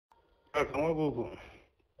Kaka Magufuki.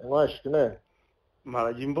 Mwashi kile.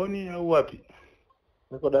 Mara jimboni au wapi?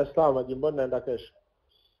 Niko Dar es Salaam, jimboni naenda kesho.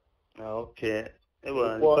 Okay.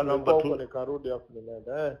 Nilikuwa naomba tu nikarudi hapo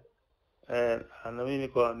ninaenda. Na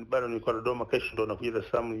mimi bado niko Dodoma, kesho ndo nakuja Dar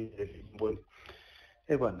es Salaam jimboni.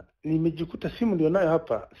 Bwana, nimejikuta simu ndio nayo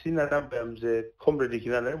hapa. Sina namba ya mzee Comrade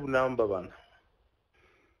Kinana. Hebu naomba bwana.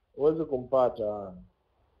 Uweze kumpata.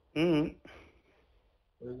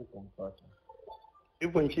 Uweze kumpata.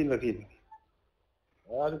 Yupo nchini lakini.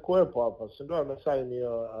 Alikuwepo hapa, si ndio amesaini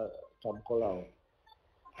hiyo tamko lao.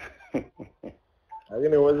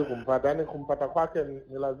 Lakini uweze kumpata, yani kumpata kwake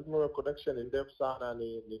ni lazima uwe connection ndefu sana,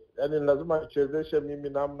 yani lazima nichezeshe mimi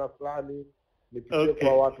namna fulani, nipitie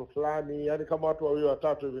kwa watu fulani, yani kama watu wawili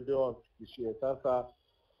watatu hivi ndio wamfikishie. Sasa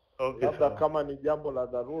labda kama ni jambo la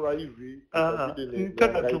dharura hivi,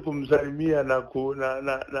 nitaka tu kumsalimia na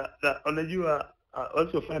unajua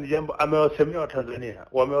waliofanya jambo amewasemea Watanzania.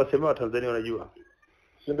 Wamewasemea Watanzania unajua.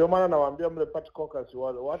 Si ndio maana nawaambia mle party caucus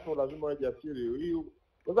watu lazima wawe jasiri. Hii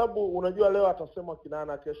kwa sababu unajua leo atasema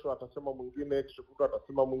Kinana, kesho atasema mwingine, kesho kutwa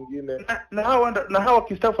atasema mwingine. Na hawa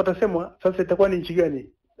kistafu watasemwa. Sasa itakuwa ni nchi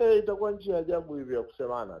gani? Itakuwa nchi ya ajabu hivi ya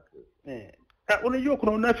kusemana tu. Unajua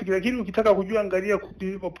kuna unafiki, lakini ukitaka kujua angalia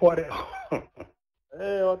kulipo poa leo.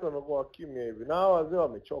 Watu wamekuwa kimya hivi. Na hao wazee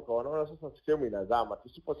wamechoka. Wanaona sasa sistemu inazama.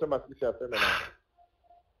 Tusiposema sisi aseme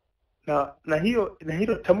na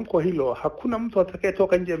hilo tamko hilo hakuna mtu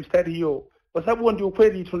atakayetoka nje ya mstari hiyo, kwa sababu ndio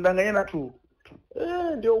ukweli. Tunadanganyana tu.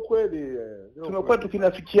 Ndio ukweli. Tumekuwa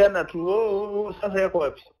tukinafikiana tu. Sasa yako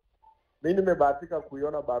wapi? Mimi nimebahatika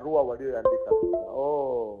kuiona barua walioandika.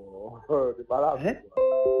 Ni baraka.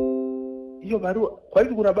 Hiyo barua. Kwa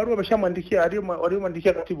hivyo kuna barua wameshamwandikia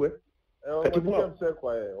waliomwandikia katibu katibu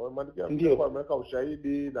Msekwa wamwandikia Msekwa, ameweka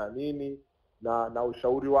ushahidi na nini na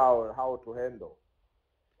ushauri wao how to handle.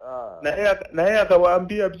 Na yeye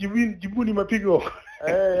akawaambia jibuni mapigo.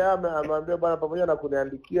 Ameambia bwana, pamoja na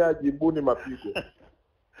kuniandikia jibuni mapigo.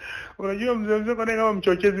 Unajua mzee kama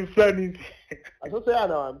mchochezi fulani hivi. Sasa yeye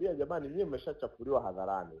anawaambia jamani, nyinyi mmeshachafuliwa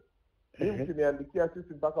hadharani. Mimi mkiniandikia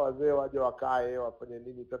sisi mpaka wazee waje wakae wafanye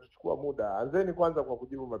nini, itachukua muda. Anzeni kwanza kwa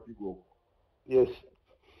kujibu mapigo huko. Yes.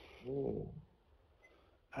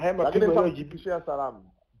 Haya mapigo leo jibishia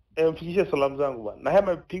salamu. Mfikishie salamu zangu bwana. Na haya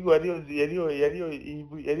mapigo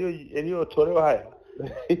yaliyotolewa haya.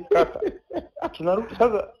 Kaka. Tunarudi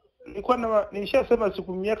sasa. Nilishasema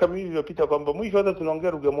siku miaka miwili iliyopita kwamba mwisho hata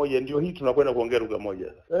tunaongea lugha moja, ndio hii tunakwenda kuongea lugha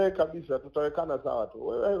moja. Kabisa tutawekana sawa tu.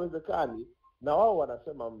 Wewe haiwezekani na wao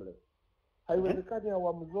wanasema mle. Haiwezekani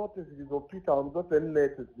awamu zote zilizopita, awamu zote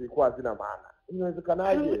 4 zilikuwa hazina maana.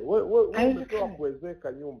 Inawezekanaje? Wewe umetoa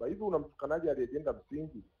kuwezeka nyumba. Hivi unamtukanaje aliyejenga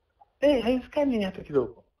msingi? Haiwezekani hata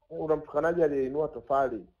kidogo. Unamtukanaje aliyeinua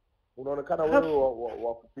tofali? Unaonekana wewe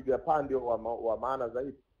wa kupiga pande wa maana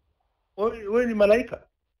zaidi. Wewe ni malaika.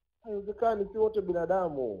 Haiwezekani, si wote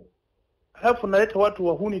binadamu. Halafu naleta watu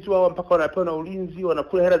wahuni tu hawa mpaka wanapewa na ulinzi,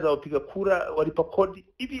 wanakula hela za wapiga kura, walipa kodi.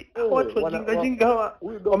 Hivi watu wajinga hawa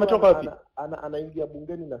wametoka wapi? Anaingia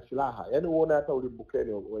bungeni na silaha. Yaani uone hata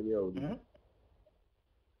ulimbukeni wenyewe.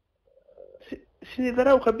 Si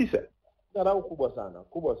dharau kabisa. Dharau kubwa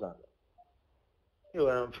sana.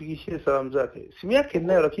 Anamfikishia salamu zake. Simu yake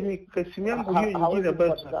nayo, lakini simu yangu hiyo nyingine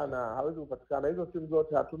ambayo hawezi kupatikana. Hizo simu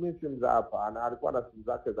zote hatumii simu za hapa. Alikuwa na simu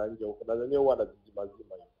zake za nje huko. Na zenyewe huwa anazizima.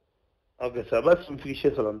 Okay, sawa basi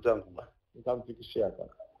mfikishie salamu zangu bwana. Nitamfikishia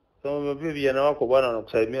kaka. Kama mimi vijana wako bwana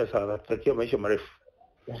wanakusalimia sana. Tutakia maisha marefu.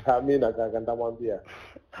 Amina kaka, nitamwambia.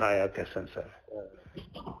 Haya, asante sana.